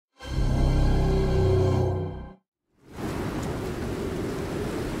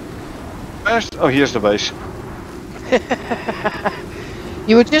First? Oh, here's the base.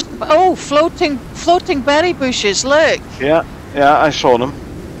 You were just floating berry bushes. Look. Yeah, I saw them.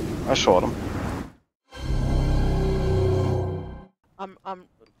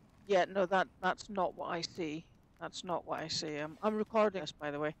 Yeah, no, that's not what I see. That's not what I see. I'm recording this,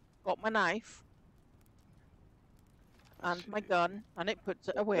 by the way. Got my knife and my gun, and it puts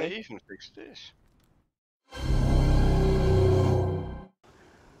it away. They even fixed this.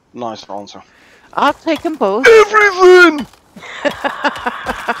 Nice answer. I'll take them both. Everything!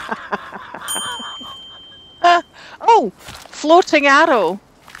 Oh, floating arrow.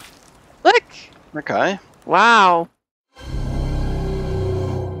 Look. Okay. Wow.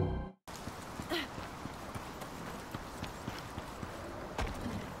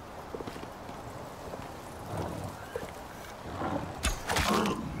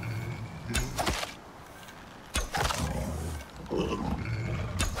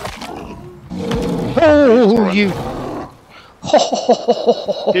 Oh, you.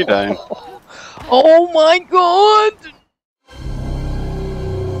 You down. Oh my god!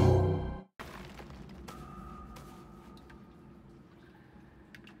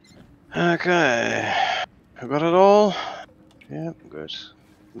 Okay. I got it all? Yeah, good.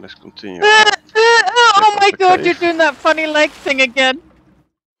 Let's continue. Oh my god, you're doing that funny leg thing again.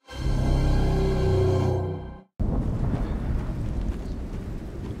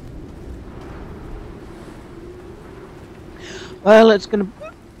 Well, it's gonna...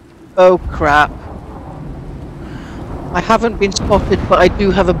 Oh crap. I haven't been spotted, but I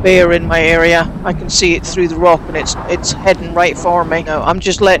do have a bear in my area. I can see it through the rock and it's heading right for me. No, I'm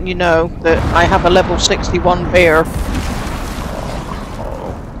just letting you know that I have a level 61 bear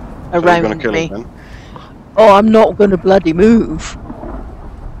around gonna kill me. it, then? Oh, I'm not gonna bloody move.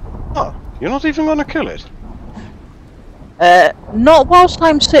 Oh, you're not even gonna kill it? Not whilst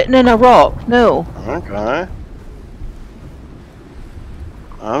I'm sitting in a rock, no. Okay.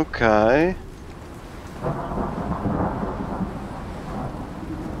 Okay.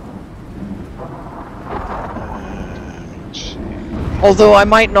 Let's see. Although I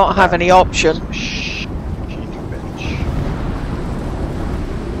might not have any option. Machining bench.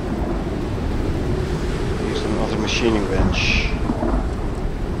 Here's another machining bench.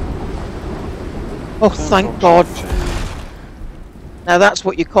 Oh, thank God. Now that's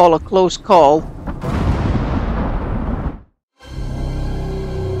what you call a close call.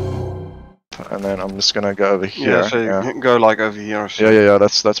 And then I'm just gonna go over here. Yeah, so you go like over here or so. Yeah.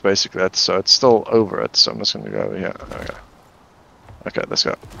 That's basically it. So it's still over it. So I'm just gonna go over here. Okay, let's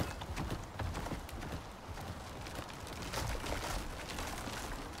go.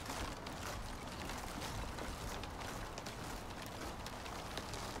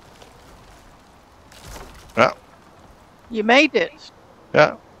 Yeah. You made it.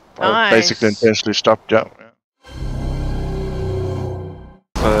 Yeah. I basically intentionally stopped. Yeah.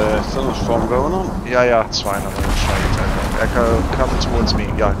 Thunderstorm going on? Yeah, it's fine. I'm gonna try to Echo, come towards me.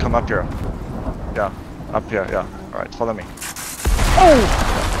 Yeah, come up here. Yeah, up here. Yeah. All right, follow me. Oh!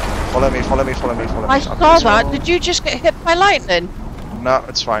 Follow me. I saw that. Did you just get hit by lightning? No,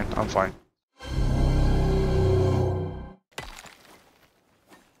 it's fine. I'm fine.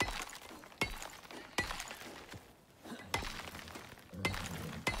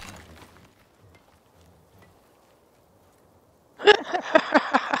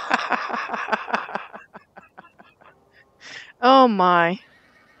 Oh my.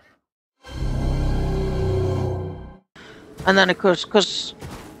 And then of course, because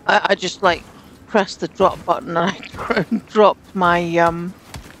I just like pressed the drop button and I dropped my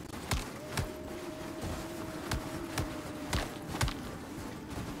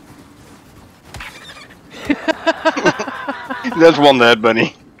There's one there,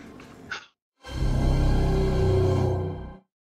 Bunny.